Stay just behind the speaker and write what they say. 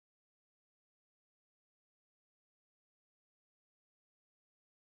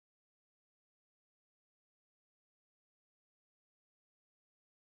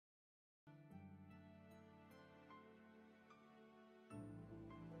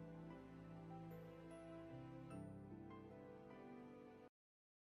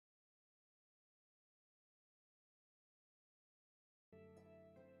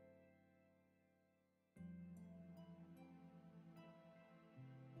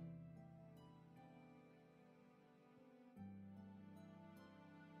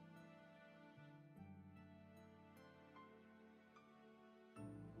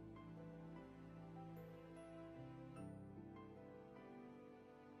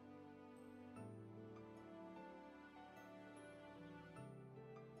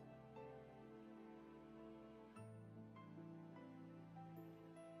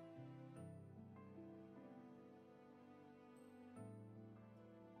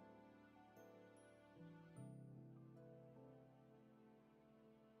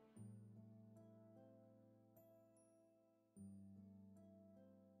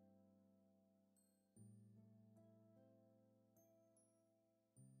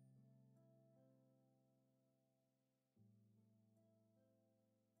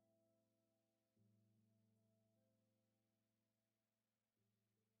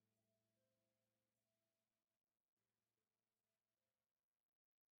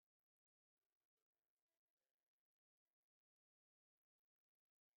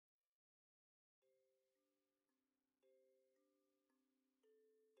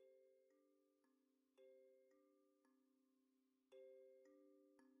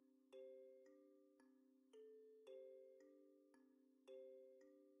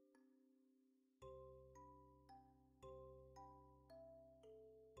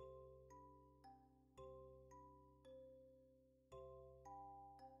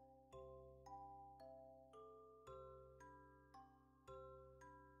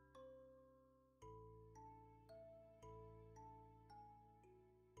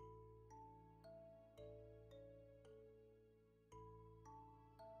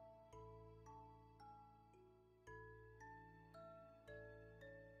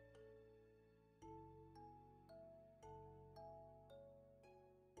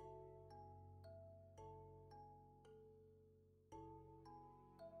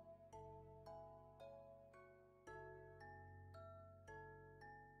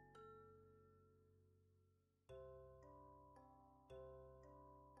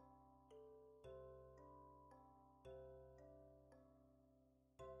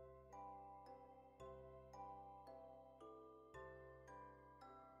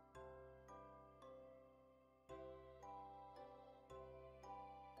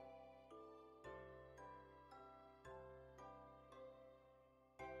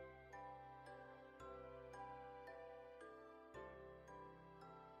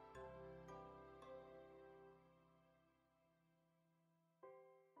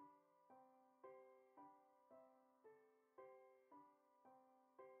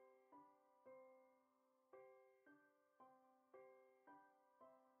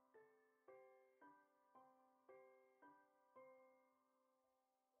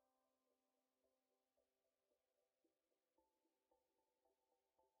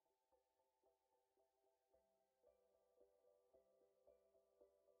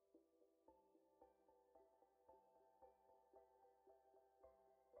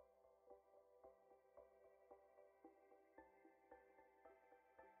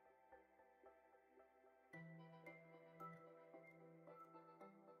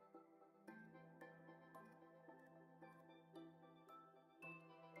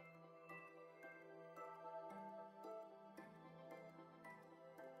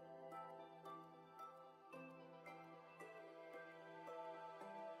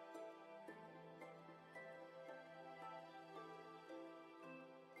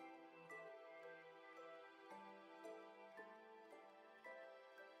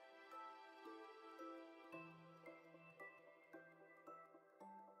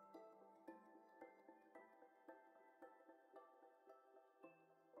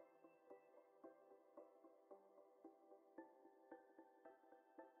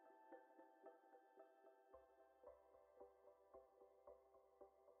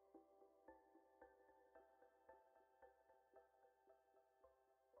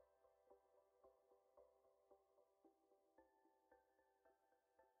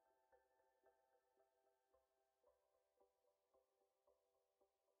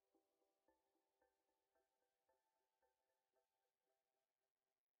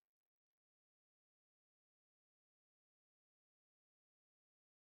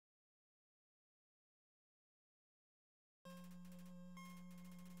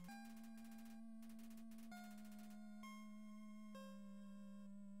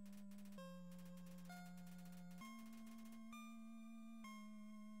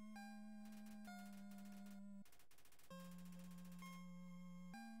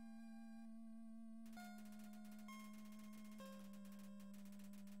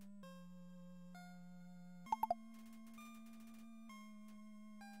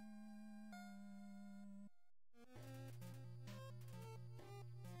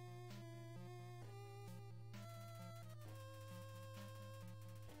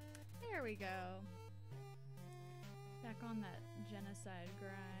There we go. Back on that genocide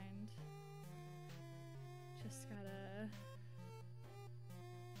grind. Just gotta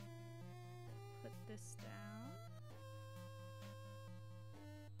put this down.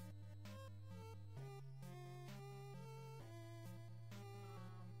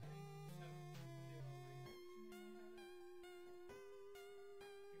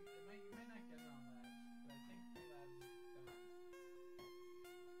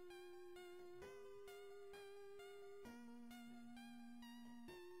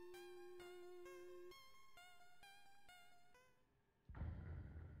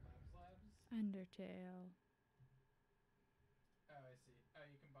 Undertale. Oh, I see. Oh,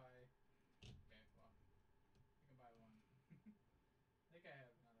 you can buy... Okay, well, you can buy one. I think I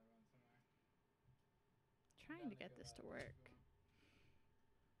have another one somewhere. Trying to get this to work.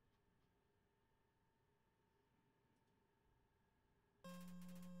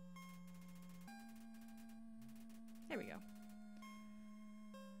 There we go.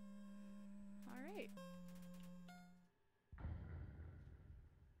 All right.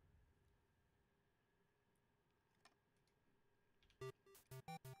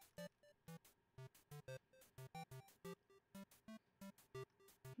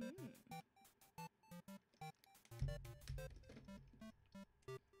 What account is this? Is this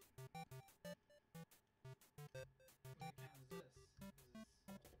a new one?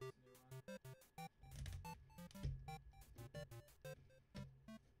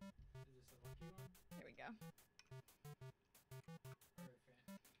 Is this a lucky one? There we go. Perfect.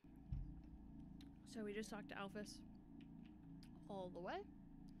 So we just talked to Alphys all the way.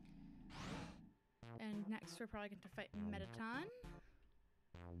 And next we're probably going to fight Metaton.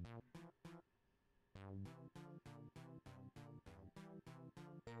 I'm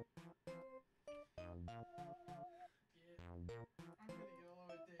gonna get a little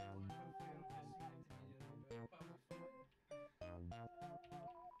bit day one. Hopefully I don't disconnect immediately, but probably fine. I'm not gonna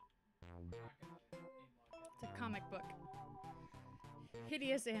aim lock it. It's a comic book.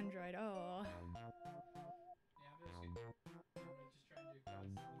 Hideous android. Oh. Yeah, I'm just try and do quests until I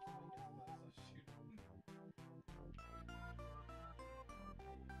get to last. I'll shoot him.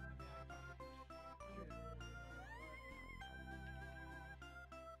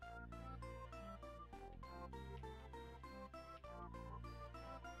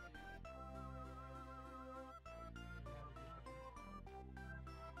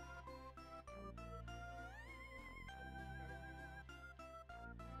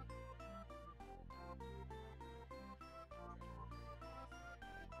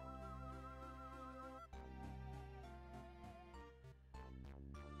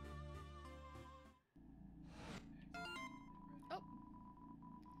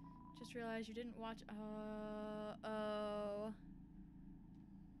 Just realized you didn't watch. Oh.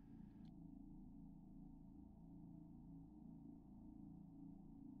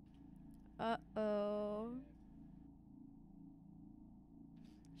 Uh-oh.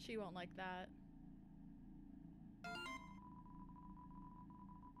 She won't like that.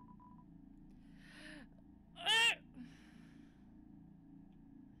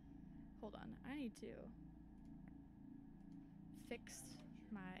 Hold on. I need to fix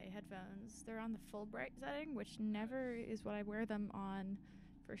my headphones. They're on the full bright setting, which never is what I wear them on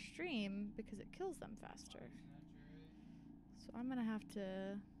for stream because it kills them faster. So I'm gonna have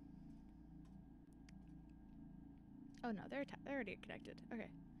to... Oh no, they're already connected. Okay.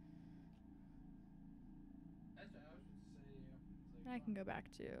 That's what I was just saying to you. Like, I can go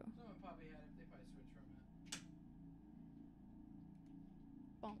back to... Someone probably had it. They probably switched from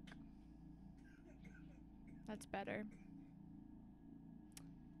it. Bonk. That's better.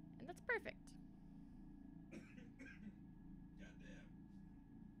 And that's perfect. Goddamn.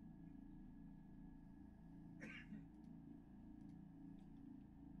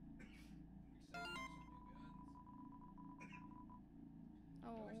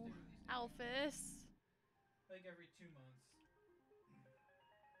 Oh, Alphys. Like every 2 months. It's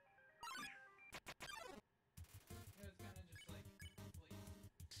kind of just like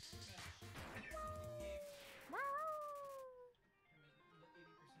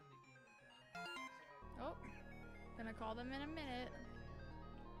call them in a minute.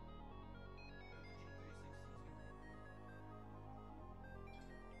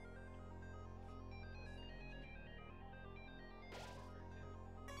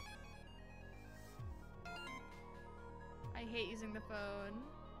 I hate using the phone.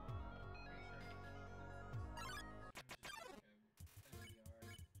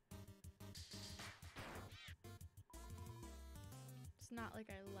 It's not like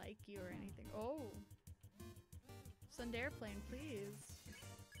I like you or anything. Oh. Send airplane, please.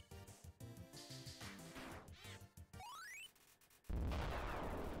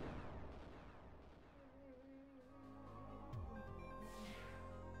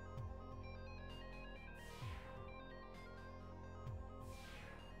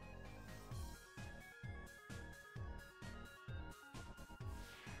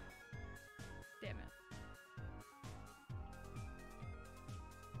 Damn it.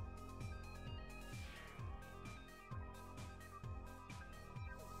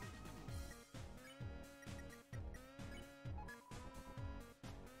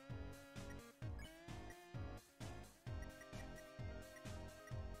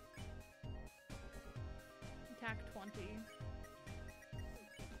 Attack 20.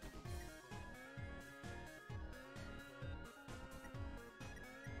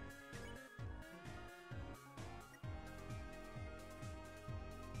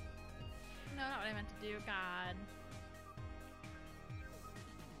 No, not what I meant to do, God.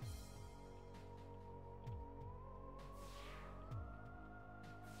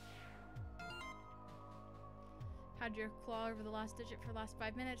 Had your claw over the last digit for the last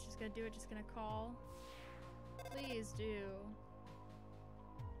 5 minutes. Just gonna do it, just gonna call. Please do.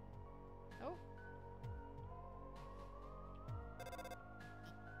 Oh.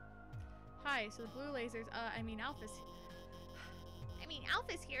 Hi, so the blue lasers, Alpha's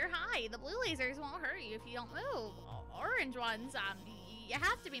Alpha's here. Hi, the blue lasers won't hurt you if you don't move. Orange ones, you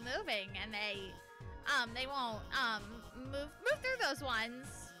have to be moving, and they won't, move through those ones.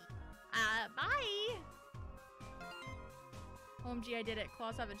 Bye. OMG, I did it.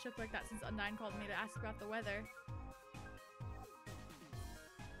 Claws haven't shook like that since Undyne called me to ask about the weather.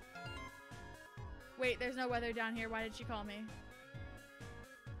 Wait, there's no weather down here. Why did she call me?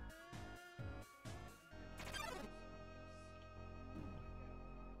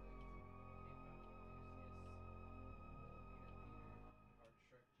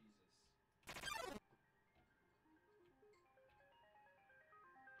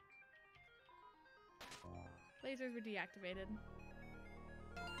 Lasers were deactivated.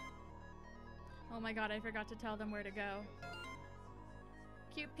 Oh my god, I forgot to tell them where to go.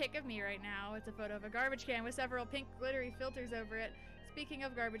 Cute pic of me right now. It's a photo of a garbage can with several pink glittery filters over it. Speaking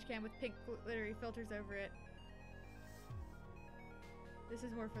of garbage can with pink glittery filters over it. This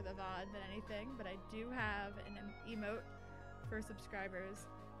is more for the VOD than anything, but I do have an emote for subscribers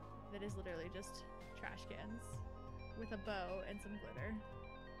that is literally just trash cans with a bow and some glitter.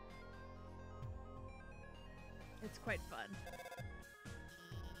 It's quite fun.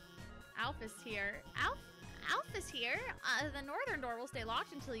 Alpha's here. Alpha's here. The northern door will stay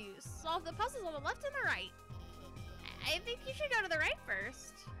locked until you solve the puzzles on the left and the right. I think you should go to the right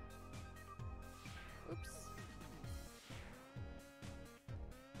first. Oops.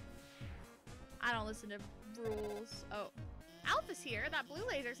 I don't listen to rules. Oh. Alpha's here. That blue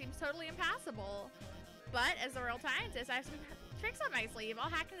laser seems totally impassable. But as a real scientist, I have some tricks up my sleeve. I'll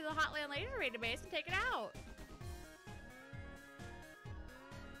hack into the Hotland laser database and take it out.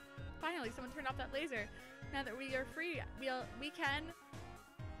 Finally, someone turned off that laser. Now that we are free, we can...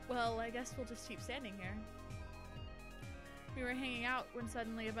 Well, I guess we'll just keep standing here. We were hanging out when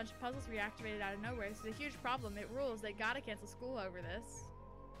suddenly a bunch of puzzles reactivated out of nowhere. This is a huge problem. It rules. They gotta cancel school over this.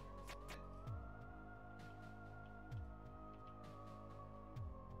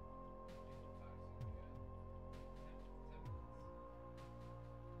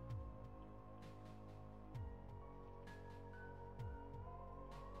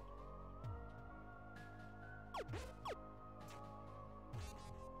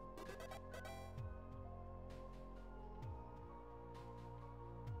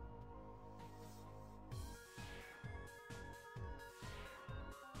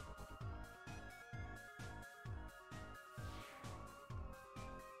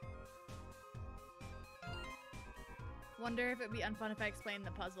 Wonder if it'd be unfun if I explained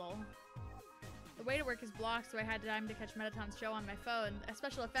the puzzle. The way to work is blocked, so I had time to catch Metaton's show on my phone. The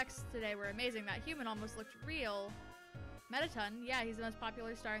special effects today were amazing. That human almost looked real. Metaton? Yeah, he's the most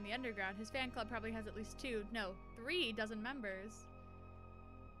popular star in the underground. His fan club probably has at least 3 dozen members.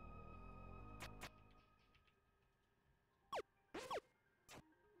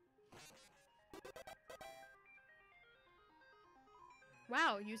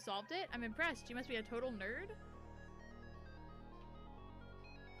 Wow, you solved it? I'm impressed. You must be a total nerd.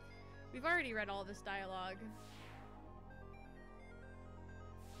 We've already read all this dialogue.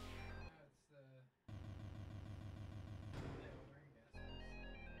 That's the... Yeah, we're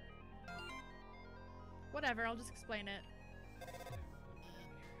guessing. Whatever, I'll just explain it.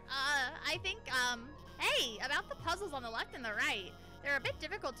 I think, hey, about the puzzles on the left and the right. They're a bit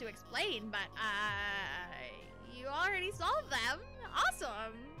difficult to explain, but, you already solved them.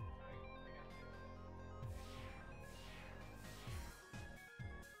 Awesome.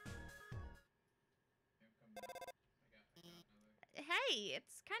 Hey,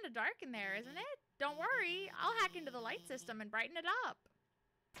 it's kind of dark in there, isn't it? Don't worry, I'll hack into the light system and brighten it up.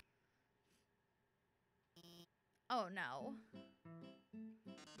 Oh, no.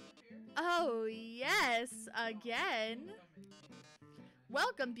 Oh, yes, again.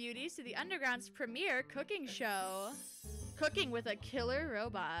 Welcome, beauties, to the Underground's premiere cooking show. Cooking with a killer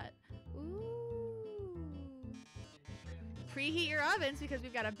robot. Ooh. Preheat your ovens because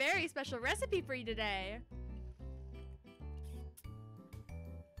we've got a very special recipe for you today.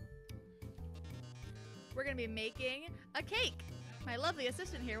 We're gonna be making a cake. My lovely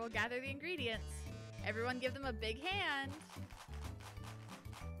assistant here will gather the ingredients. Everyone give them a big hand.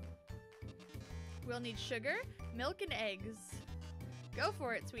 We'll need sugar, milk, and eggs. Go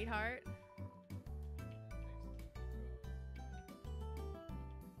for it, sweetheart.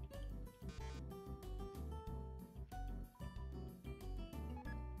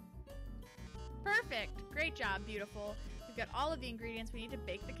 Perfect. Great job, beautiful. We've got all of the ingredients we need to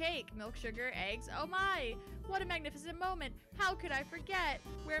bake the cake. Milk, sugar, eggs. Oh my! What a magnificent moment. How could I forget?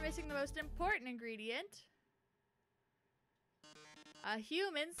 We're missing the most important ingredient. A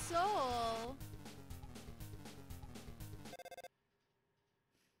human soul.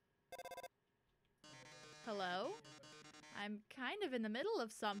 Hello? I'm kind of in the middle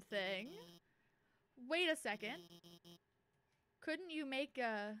of something. Wait a second. Couldn't you make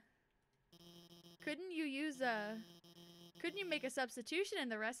a... Couldn't you make a substitution in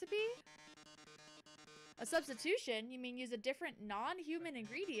the recipe? A substitution? You mean use a different non-human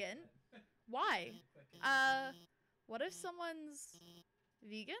ingredient? Why? What if someone's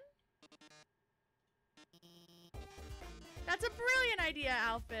vegan? That's a brilliant idea,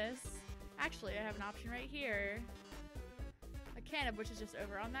 Alphys. Actually, I have an option right here. A can of which is just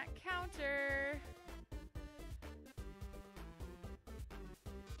over on that counter.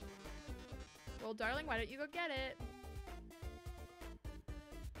 Well, darling, why don't you go get it?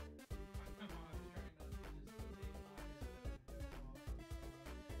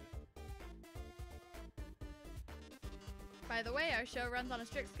 By the way, our show runs on a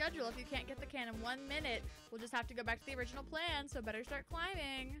strict schedule. If you can't get the can in 1 minute, we'll just have to go back to the original plan, so better start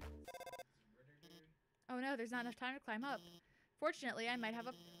climbing. Oh no, there's not enough time to climb up. Fortunately, I might have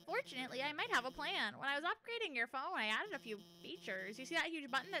a plan. When I was upgrading your phone, I added a few features. You see that huge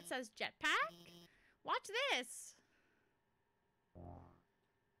button that says jetpack? Watch this.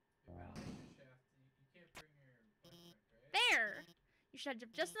 There. You should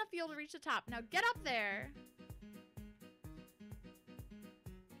have just enough fuel to reach the top. Now get up there.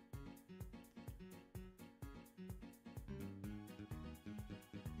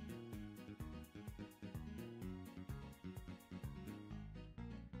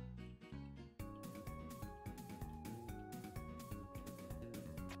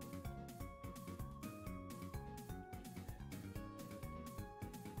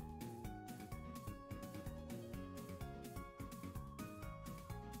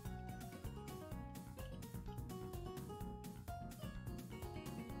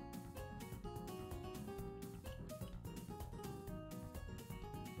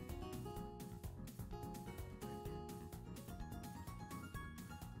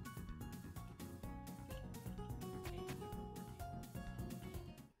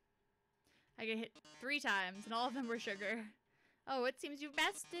 I get hit 3 times, and all of them were sugar. Oh, it seems you've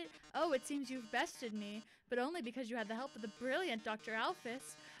bested me, but only because you had the help of the brilliant Dr.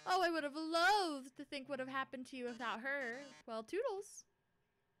 Alphys. Oh, I would have loathed to think what would have happened to you without her. Well, toodles.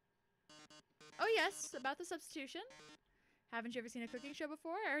 Oh yes, about the substitution. Haven't you ever seen a cooking show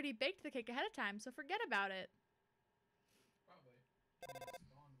before? I already baked the cake ahead of time, so forget about it.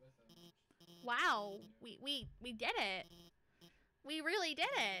 Wow, we did it. We really did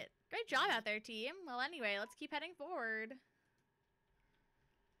it. Great job out there, team. Well, anyway, let's keep heading forward.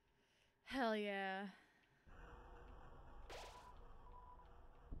 Hell yeah.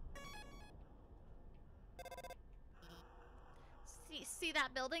 See that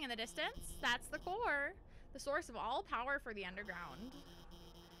building in the distance? That's the core. The source of all power for the underground.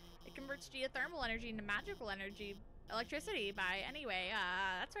 It converts geothermal energy into magical energy. electricity by anyway.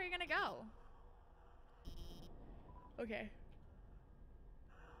 That's where you're gonna go. Okay.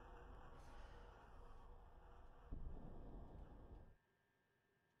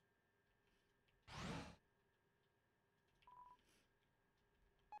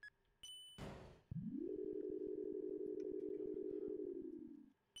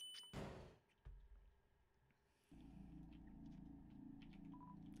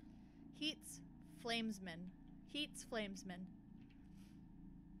 Heats Flamesman. Heats Flamesman.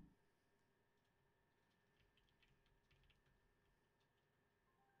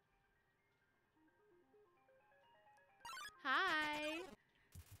 Hi.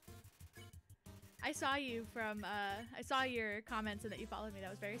 I saw you from I saw your comments and that you followed me.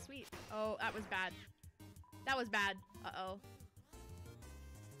 That was very sweet. Oh, that was bad. That was bad. Uh-oh.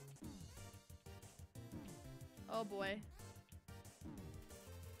 Oh boy.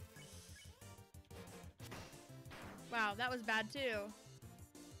 Wow, that was bad too.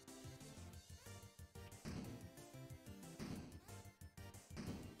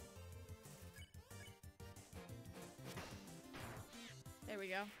 There we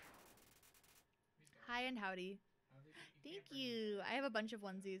go. Hi and howdy. Thank you. I have a bunch of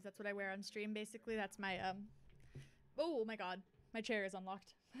onesies. That's what I wear on stream. Basically, that's my oh my god. My chair is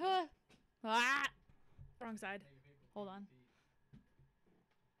unlocked. Ah! Wrong side. Hold on.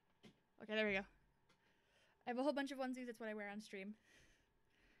 Okay, there we go. I have a whole bunch of onesies. That's what I wear on stream.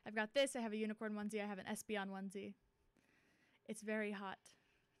 I've got this. I have a unicorn onesie. I have an Espeon onesie. It's very hot.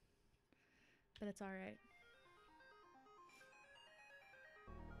 But it's alright.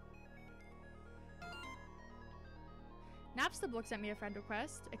 Napstabook sent me a friend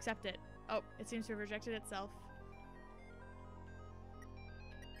request. Accept it. Oh, it seems to have rejected itself.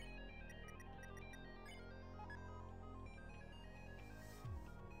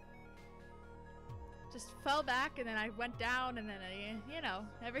 Just fell back and then I went down and then I, you know,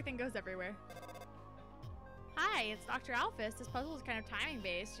 everything goes everywhere. Hi, it's Dr. Alphys. This puzzle is kind of timing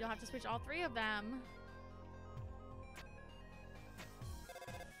based. You'll have to switch all three of them.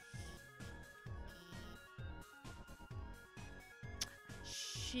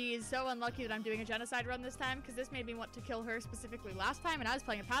 She's so unlucky that I'm doing a genocide run this time because this made me want to kill her specifically last time and I was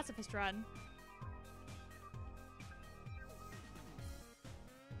playing a pacifist run.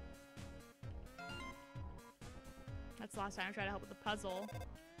 That's the last time I tried to help with the puzzle.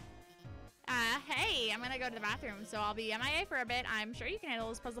 Hey, I'm gonna go to the bathroom, so I'll be MIA for a bit. I'm sure you can handle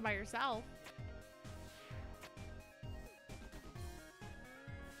this puzzle by yourself.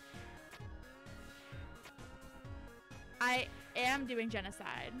 I am doing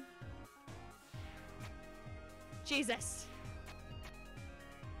genocide. Jesus.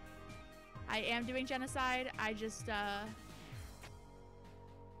 I am doing genocide. I just,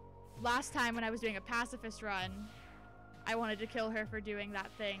 last time when I was doing a pacifist run, I wanted to kill her for doing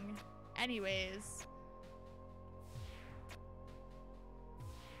that thing anyways.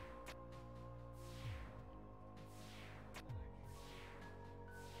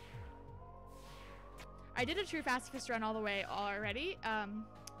 I did a true pacifist run all the way already.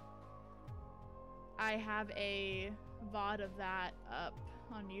 I have a VOD of that up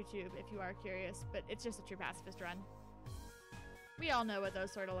on YouTube if you are curious, but it's just a true pacifist run. We all know what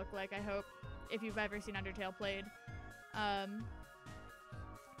those sort of look like, I hope, if you've ever seen Undertale played.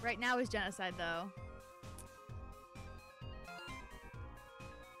 Right now is genocide, though.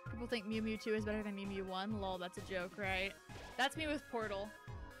 People think Mew Mew 2 is better than Mew Mew 1. Lol, that's a joke, right? That's me with Portal.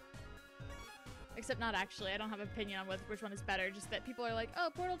 Except not actually. I don't have an opinion on which one is better. Just that people are like,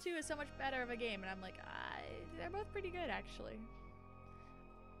 oh, Portal 2 is so much better of a game. And I'm like, they're both pretty good, actually.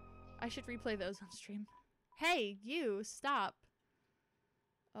 I should replay those on stream. Hey, you, stop.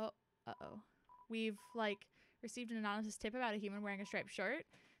 Oh, uh-oh. We've, like, received an anonymous tip about a human wearing a striped shirt.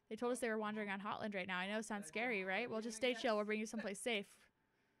 They told us they were wandering on Hotland right now. I know it sounds scary, right? Well, just stay chill. We'll bring you someplace safe.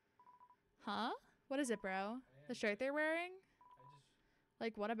 Huh? What is it, bro? The shirt they're wearing?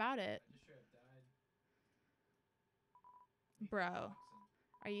 Like, what about it? Bro,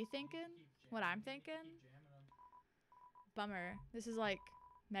 are you thinking what I'm thinking? Bummer. This is, like,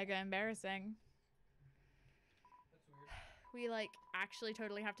 mega embarrassing. We, like, actually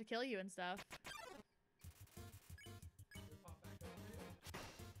totally have to kill you and stuff.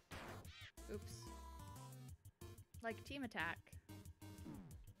 Oops. Like team attack.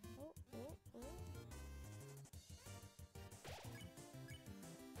 Oh, oh, oh.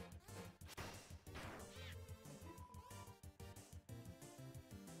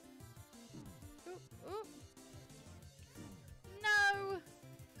 Ooh, ooh. No!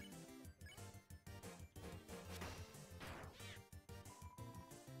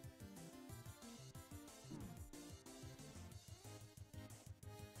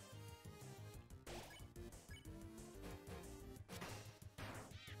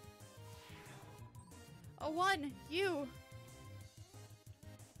 A 1! You!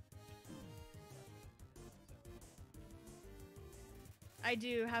 I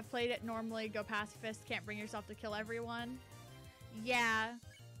do have played it normally, go pacifist, can't bring yourself to kill everyone. Yeah,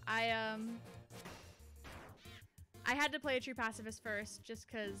 I had to play a true pacifist first, just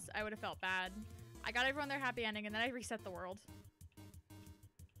because I would have felt bad. I got everyone their happy ending, and then I reset the world.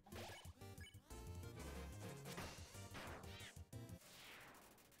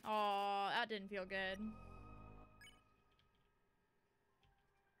 Aw, that didn't feel good.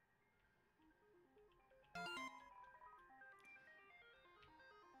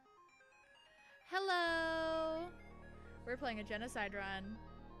 Hello! We're playing a genocide run.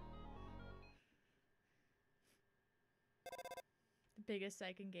 The biggest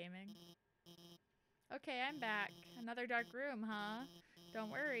psych in gaming. Okay, I'm back. Another dark room, huh?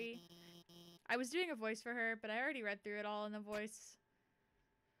 Don't worry. I was doing a voice for her, but I already read through it all in the voice.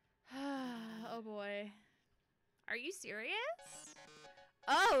 Oh boy. Are you serious?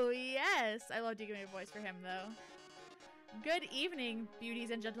 Oh, yes! I love doing a voice for him, though. Good evening,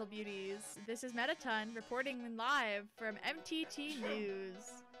 beauties and gentle beauties. This is Metaton reporting live from MTT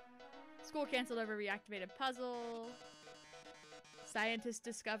News. School canceled over reactivated puzzle. Scientist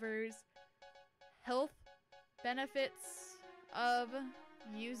discovers health benefits of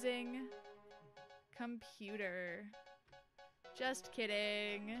using computer. Just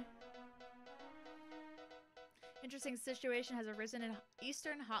kidding. Interesting situation has arisen in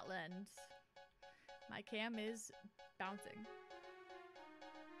Eastern Hotland. My cam is bouncing.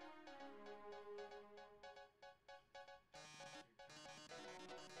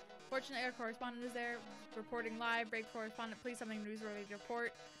 Fortunately, our correspondent is there, reporting live. Break correspondent, please something newsworthy to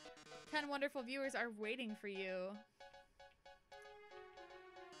report. 10 wonderful viewers are waiting for you.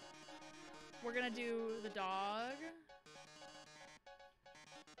 We're gonna do the dog.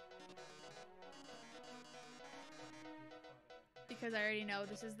 Because I already know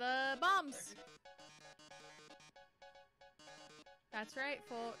this is the bombs. That's right,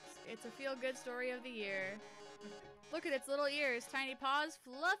 folks. It's a feel-good story of the year. Look at its little ears, tiny paws,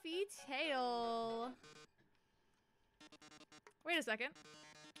 fluffy tail. Wait a second.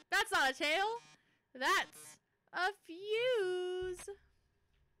 That's not a tail. That's a fuse.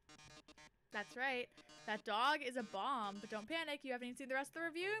 That's right. That dog is a bomb, but don't panic. You haven't even seen the rest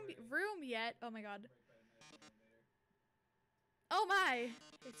of the room yet. Oh my god. Oh my!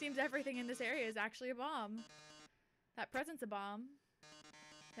 It seems everything in this area is actually a bomb. That present's a bomb.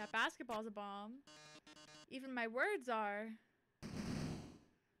 That basketball's a bomb. Even my words are.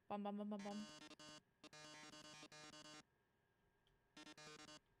 Bomb, bomb, bomb, bomb, bomb.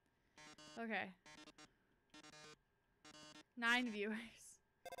 Okay. 9 viewers.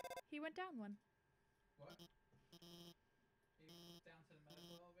 He went down one. What? He's down to the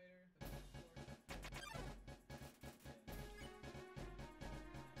medical elevator, the first floor.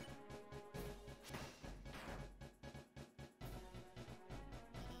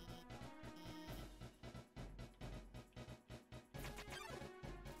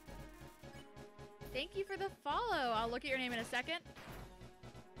 Thank you for the follow. I'll look at your name in a second.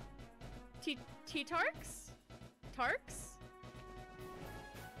 T-Tarks? Tarks?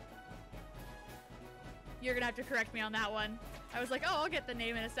 You're gonna have to correct me on that one. I was like, oh, I'll get the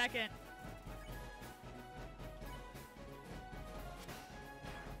name in a second.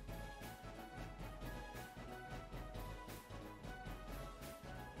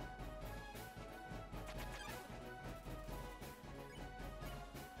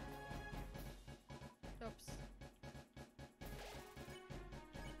 Oops.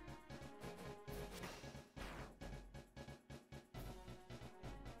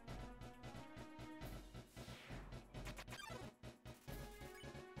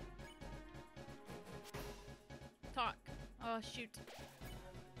 Talk. Oh, shoot.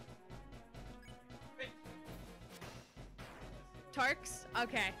 Tarks?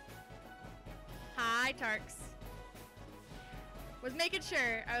 Okay. Hi, Tarks. Was making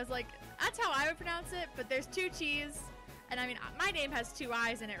sure. I was like, that's how I would pronounce it, but there's 2 T's. And I mean, my name has 2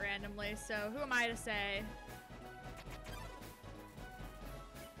 I's in it randomly, so who am I to say?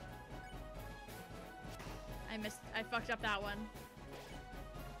 I fucked up that one.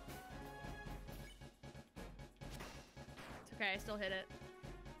 It's okay, I still hit it.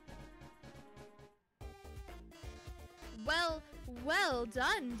 Well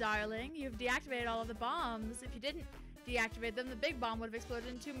done, darling. You've deactivated all of the bombs. If you didn't deactivate them, the big bomb would have exploded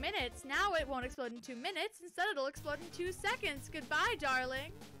in 2 minutes. Now it won't explode in 2 minutes. Instead, it'll explode in 2 seconds. Goodbye,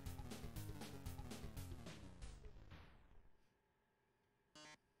 darling.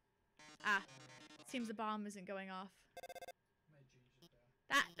 Ah, seems the bomb isn't going off. My G just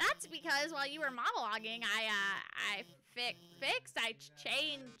died. That's because while you were monologuing, I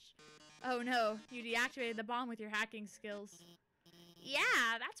changed. Oh no, you deactivated the bomb with your hacking skills.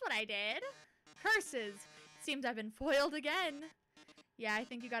 Yeah, that's what I did. Curses! Seems I've been foiled again. Yeah, I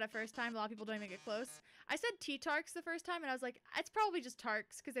think you got it first time. A lot of people don't even get close. I said T-Tarks the first time, and I was like, it's probably just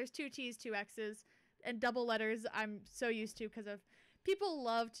Tarks, because there's 2 T's, 2 X's, and double letters I'm so used to because of people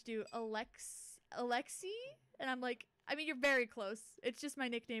love to do Alexi, and I'm like, I mean, you're very close. It's just my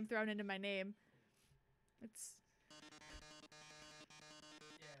nickname thrown into my name. It's... Yeah,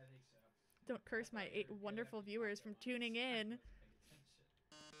 I think so. Don't curse my 8 wonderful viewers from tuning in.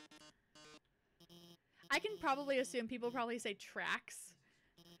 I can probably assume people probably say tracks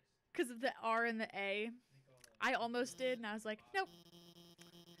because of the R and the A. I almost did, and I was like, nope.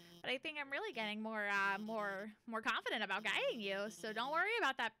 But I think I'm really getting more confident about guiding you, so don't worry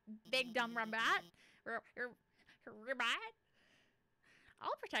about that big dumb robot.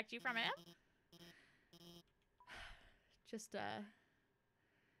 I'll protect you from it. Just,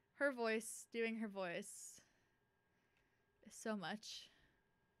 her voice, doing her voice is so much.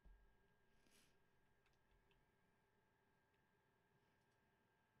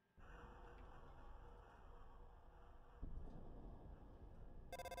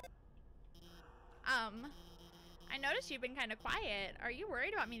 I noticed you've been kind of quiet. Are you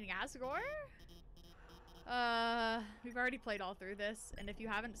worried about meeting Asgore? We've already played all through this, and if you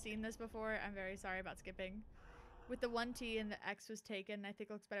haven't seen this before, I'm very sorry about skipping. With the 1 T and the X was taken, I think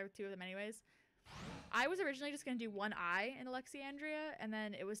it looks better with 2 of them anyways. I was originally just going to do 1 I in Alexandria, and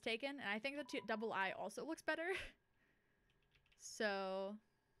then it was taken, and I think the double I also looks better. So...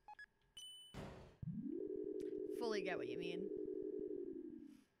 fully get what you mean.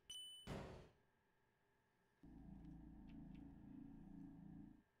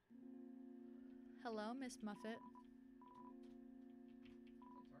 Hello, Miss Muffet.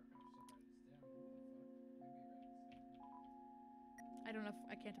 I don't know if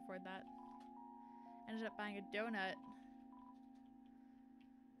I can't afford that. Ended up buying a donut.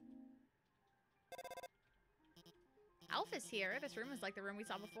 Alf is here. This room is like the room we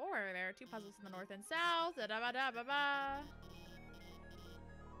saw before. There are 2 puzzles in the north and south. Da -da -ba -da -ba -ba.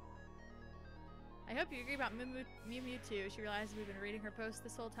 I hope you agree about Mew Mew too. She realizes we've been reading her post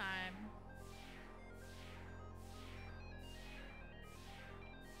this whole time.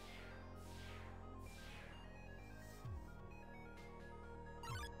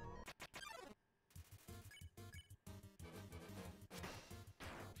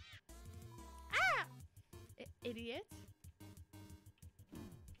 Ah! Idiot.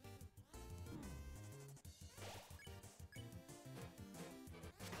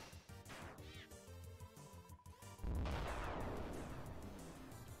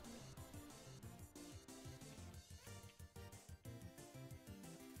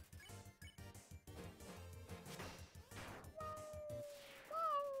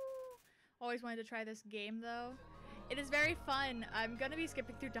 Always wanted to try this game though. It is very fun. I'm gonna be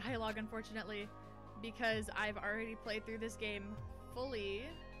skipping through dialogue unfortunately because I've already played through this game fully.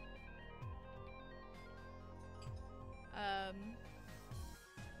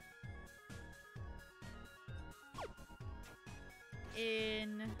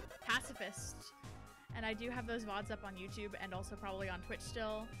 In Pacifist. And I do have those VODs up on YouTube and also probably on Twitch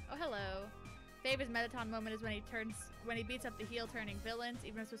still. Oh, hello. Fave's Metaton moment is when he beats up the heel turning villains,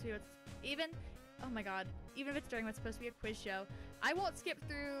 even if it's supposed to be oh my god, even if it's during what's supposed to be a quiz show. I won't skip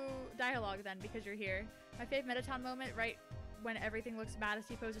through dialogue then because you're here. My fave Metaton moment, right when everything looks bad as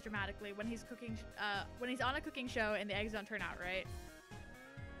he poses dramatically, when he's cooking, when he's on a cooking show and the eggs don't turn out right.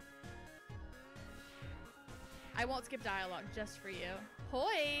 I won't skip dialogue just for you.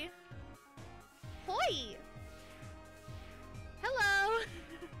 Hoi! Hoi! Hello!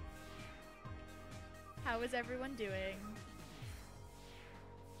 How is everyone doing?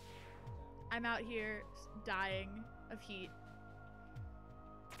 I'm out here dying of heat.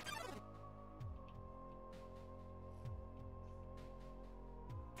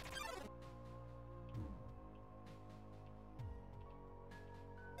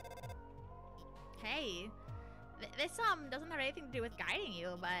 Hey, this doesn't have anything to do with guiding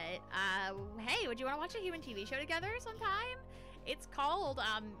you, but hey, would you want to watch a human TV show together sometime? It's called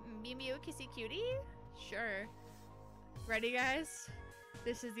Mew Mew Kissy Cutie. Sure. Ready, guys?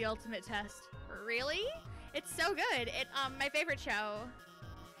 This is the ultimate test. Really? It's so good. My favorite show.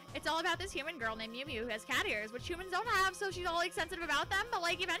 It's all about this human girl named Mew Mew who has cat ears, which humans don't have, so she's all like sensitive about them, but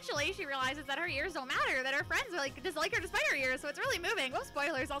like eventually she realizes that her ears don't matter, that her friends are like dislike her despite her ears, so it's really moving. Well,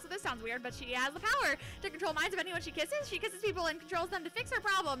 spoilers, also this sounds weird, but she has the power to control minds of anyone she kisses. She kisses people and controls them to fix her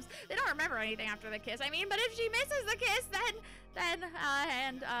problems. They don't remember anything after the kiss, I mean, but if she misses the kiss,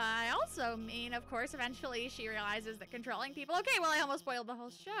 I also mean, of course, eventually she realizes that controlling people, okay, well, I almost spoiled the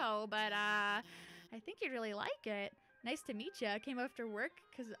whole show, but I think you'd really like it. Nice to meet ya. Came after work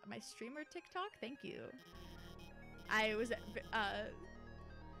because my streamer TikTok. Thank you. I was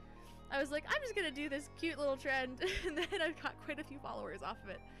like, I'm just gonna do this cute little trend, and then I got quite a few followers off of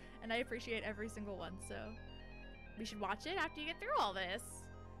it, and I appreciate every single one. So we should watch it after you get through all this.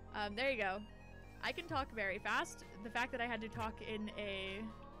 There you go. I can talk very fast. The fact that I had to talk in a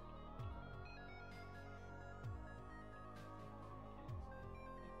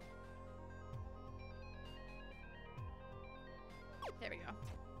there we go.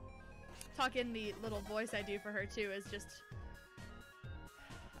 Talk in the little voice I do for her too is just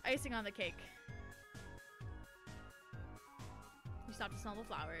icing on the cake. You stop to smell the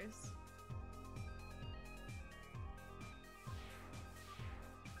flowers.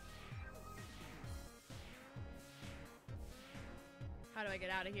 How do I get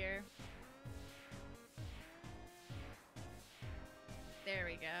out of here? There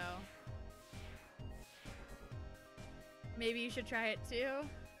we go. Maybe you should try it too.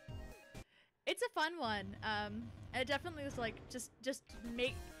 It's a fun one. It definitely was like just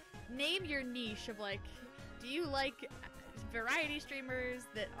name your niche of like, do you like variety streamers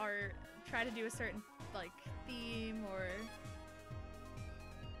that are try to do a certain like theme or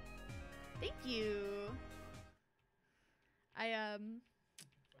thank you. I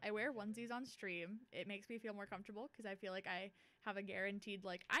wear onesies on stream. It makes me feel more comfortable because I feel like I have a guaranteed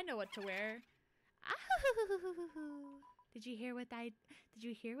like I know what to wear. Did you hear what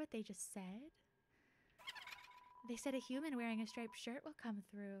they just said? They said a human wearing a striped shirt will come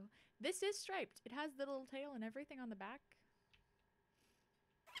through. This is striped. It has the little tail and everything on the back.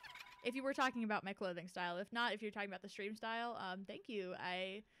 If you were talking about my clothing style, if not, if you're talking about the stream style, thank you.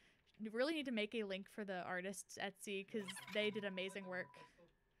 I really need to make a link for the artists Etsy because they did amazing work.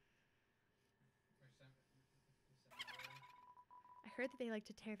 I heard that they like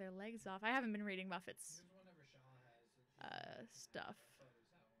to tear their legs off. I haven't been reading Muffet's stuff.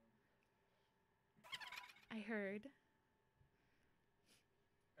 I heard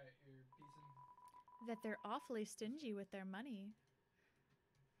that they're awfully stingy with their money.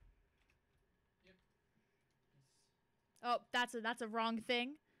 Yep. Oh, that's a wrong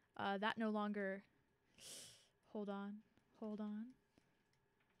thing. That no longer. Hold on.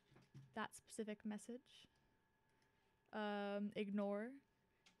 That specific message. Ignore.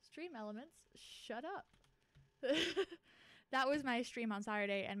 Stream elements. Shut up. That was my stream on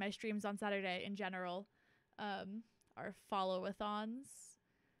Saturday, and my streams on Saturday in general are follow-a-thons.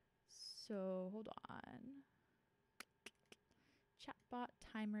 So, hold on. Chatbot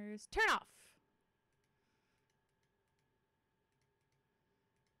timers. Turn off!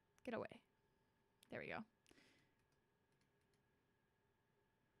 Get away. There we go.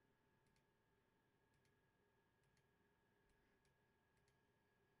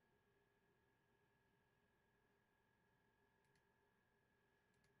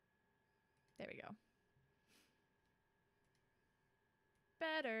 There we go.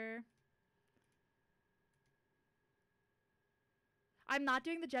 Better. I'm not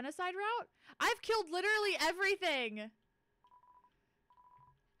doing the genocide route? I've killed literally everything!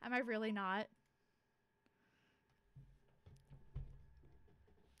 Am I really not?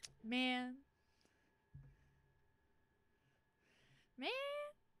 Man.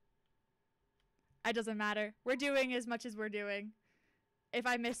 It doesn't matter. We're doing as much as we're doing. If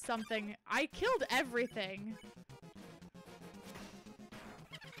I missed something, I killed everything.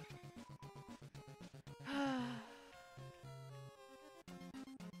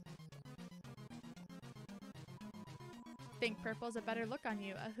 Think purple's a better look on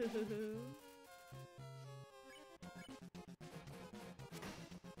you. Ahoo-hoo-hoo.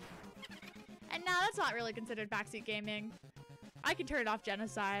 And now that's not really considered backseat gaming. I can turn it off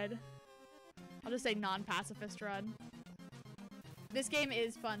genocide. I'll just say non-pacifist run. This game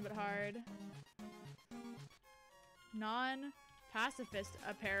is fun but hard. Non-pacifist,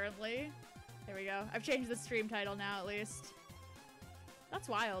 apparently. There we go. I've changed the stream title now, at least. That's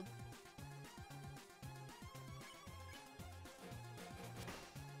wild.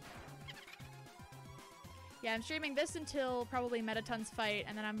 Yeah, I'm streaming this until probably Metaton's fight,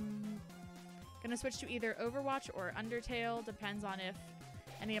 and then I'm gonna switch to either Overwatch or Undertale. Depends on if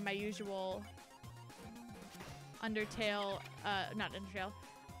any of my usual Undertale, not Undertale,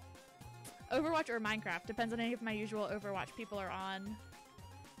 Overwatch or Minecraft. Depends on any of my usual Overwatch people are on.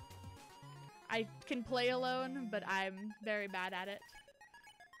 I can play alone, but I'm very bad at it.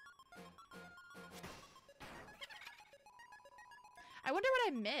 I wonder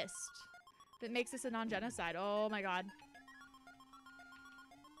what I missed that makes this a non-genocide. Oh my god.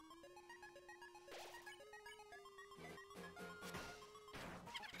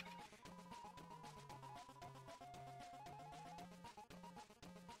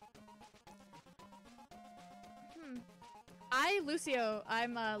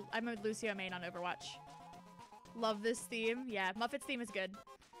 I'm a Lucio main on Overwatch. Love this theme. Yeah, Muffet's theme is good.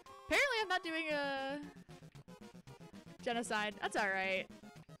 Apparently I'm not doing a genocide. That's alright.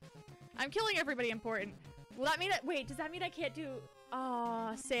 I'm killing everybody important. Will that mean that— wait, does that mean I can't do—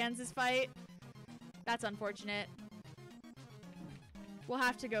 aw, Sans' fight? That's unfortunate. We'll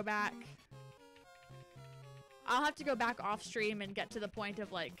have to go back. I'll have to go back off stream and get to the point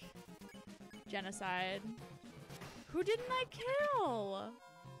of like genocide. Who didn't I kill?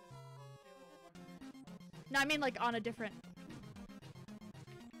 No, I mean like on a different—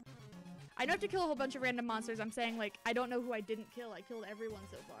 I don't have to kill a whole bunch of random monsters. I'm saying like I don't know who I didn't kill. I killed everyone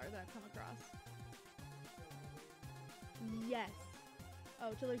so far that I've come across. Yes.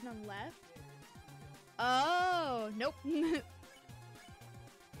 Oh, till there's none left? Oh, nope.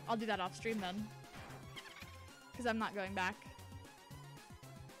 I'll do that off stream then. Because I'm not going back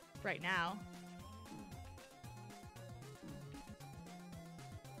right now.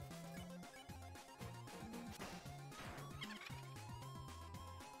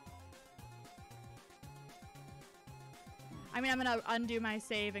 I mean, I'm gonna undo my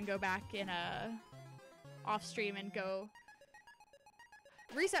save and go back in off stream and go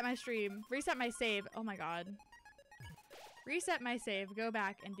reset my stream, reset my save. Oh my god. Reset my save, go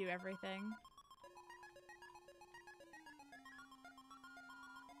back and do everything.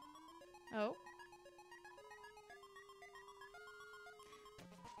 Oh.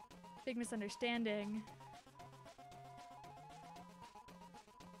 Big misunderstanding.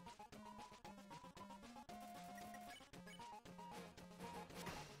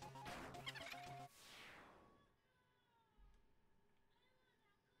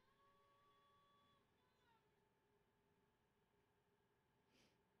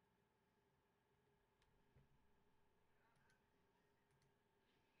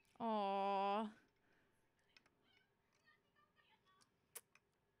 Aww.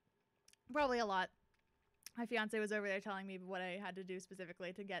 Probably a lot. My fiance was over there telling me what I had to do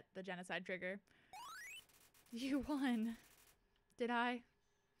specifically to get the genocide trigger. You won. Did I?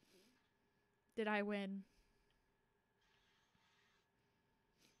 Did I win?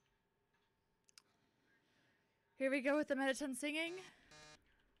 Here we go with the Mettaton singing.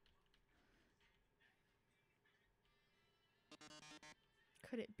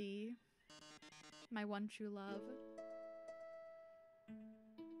 Could it be my one true love?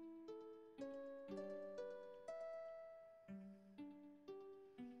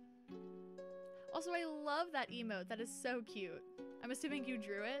 Also, I love that emote. That is so cute. I'm assuming you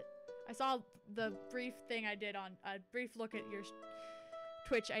drew it. I saw the brief thing I did on a brief look at your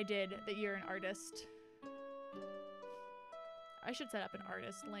Twitch I did that you're an artist. I should set up an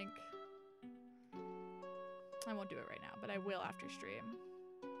artist link. I won't do it right now, but I will after stream.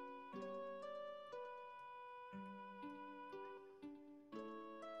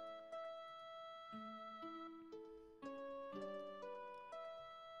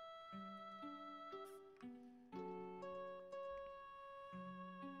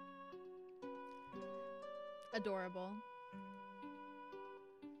 Adorable.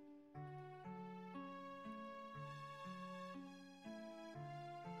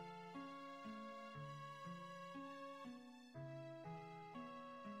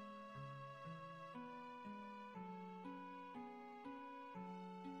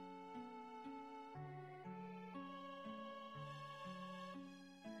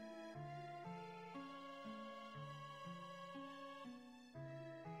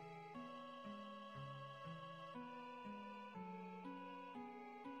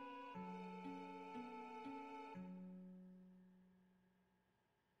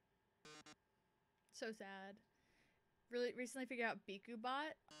 So sad. Really recently figured out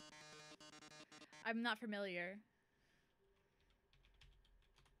BikuBot. I'm not familiar.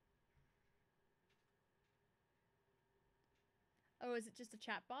 Oh, is it just a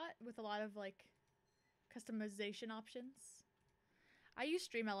chat bot with a lot of like customization options? I use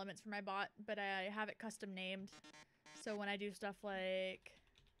Stream Elements for my bot, but I have it custom named. So when I do stuff like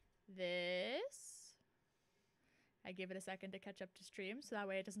this, I give it a second to catch up to stream, so that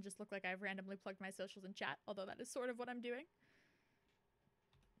way it doesn't just look like I've randomly plugged my socials in chat, although that is sort of what I'm doing.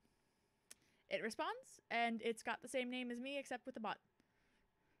 it responds, and it's got the same name as me except with a bot.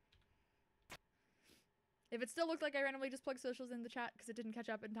 If it still looked like I randomly just plugged socials in the chat because it didn't catch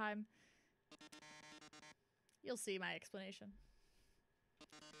up in time, you'll see my explanation.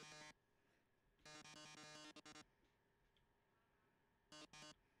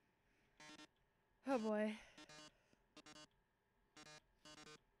 Oh boy.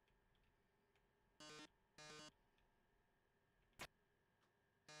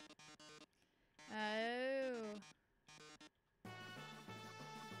 Oh.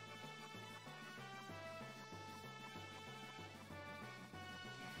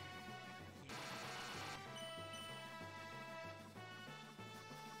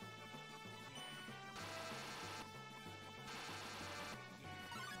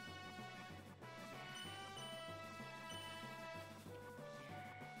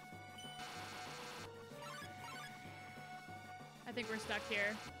 I think we're stuck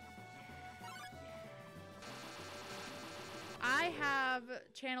here. I have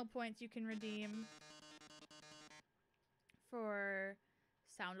channel points you can redeem for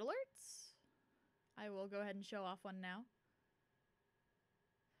sound alerts. I will go ahead and show off one now.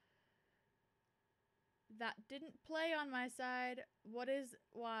 That didn't play on my side. What is...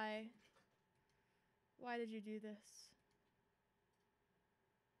 why? Why did you do this?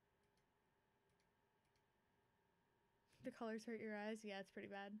 The colors hurt your eyes? Yeah, it's pretty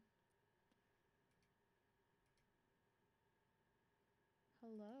bad.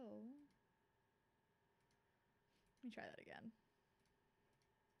 Hello? Let me try that again.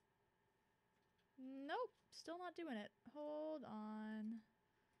 Nope, still not doing it. Hold on.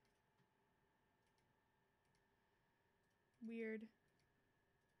 Weird.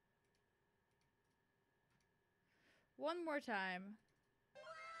 One more time.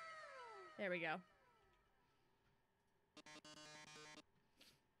 There we go.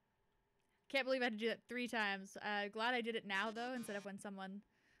 Can't believe I had to do that 3 times. Glad I did it now, though, instead of when someone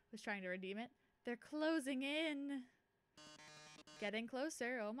was trying to redeem it. They're closing in. Getting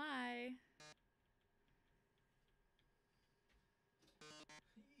closer. Oh, my.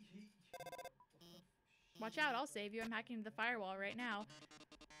 Watch out. I'll save you. I'm hacking into the firewall right now.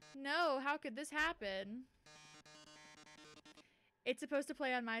 No, how could this happen? It's supposed to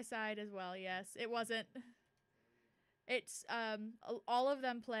play on my side as well, yes. It wasn't. It's, all of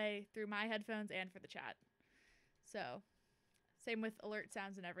them play through my headphones and for the chat. So, same with alert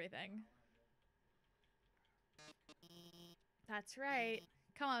sounds and everything. That's right.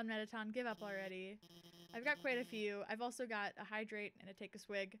 Come on, Metaton, give up already. I've got quite a few. I've also got a hydrate and a take a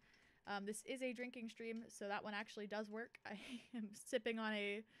swig. This is a drinking stream, so that one actually does work. I am sipping on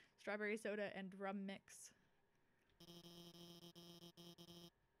a strawberry soda and rum mix.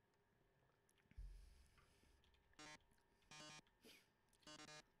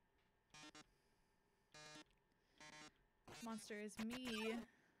 Monster is me.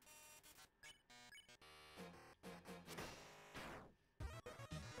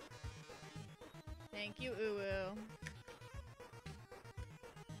 Thank you, Uwu.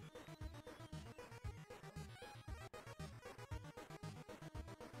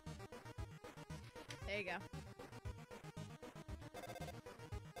 There you go.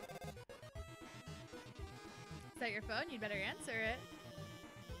 Is that your phone? You'd better answer it.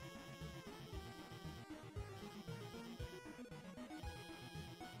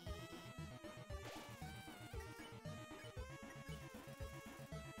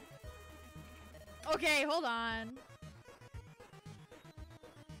 Okay, hold on.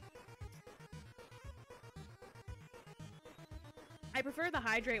 I prefer the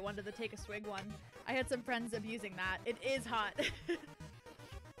hydrate one to the take a swig one. I had some friends abusing that. It is hot.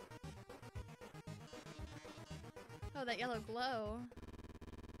 Oh, that yellow glow.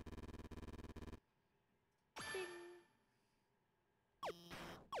 Ding.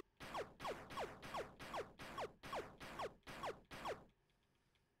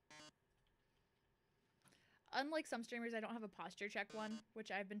 Unlike some streamers, I don't have a posture check one,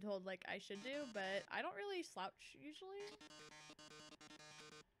 which I've been told like I should do, but I don't really slouch usually.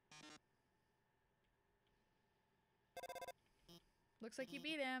 Looks like you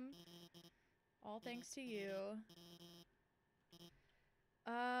beat him. All thanks to you.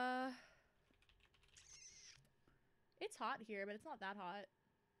 It's hot here, but it's not that hot.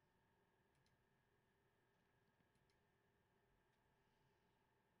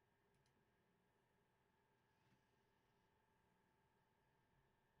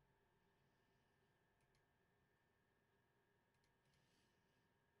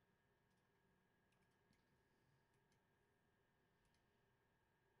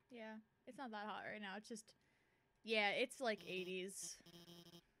 Yeah, it's not that hot right now. It's just, yeah, it's like 80s.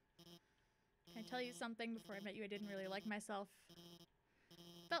 Can I tell you something? Before I met you, I didn't really like myself.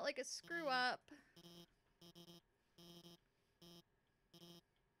 Felt like a screw up.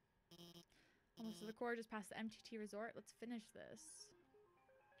 Almost to the core, just past the MTT resort. Let's finish this.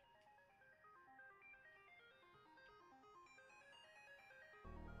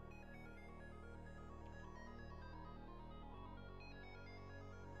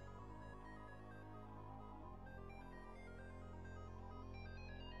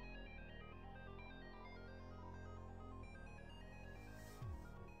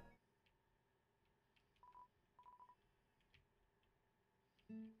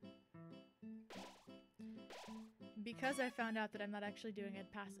 Because I found out that I'm not actually doing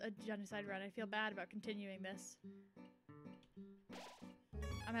a genocide run, I feel bad about continuing this.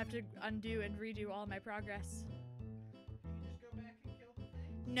 I'm gonna have to undo and redo all my progress. Can you just go back and kill the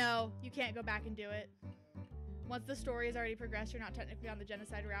thing? No, you can't go back and do it. Once the story has already progressed, you're not technically on the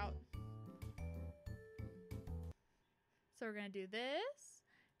genocide route. So we're gonna do this.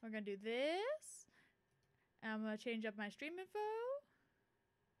 We're gonna do this. And I'm gonna change up my stream info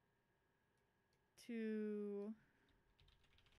to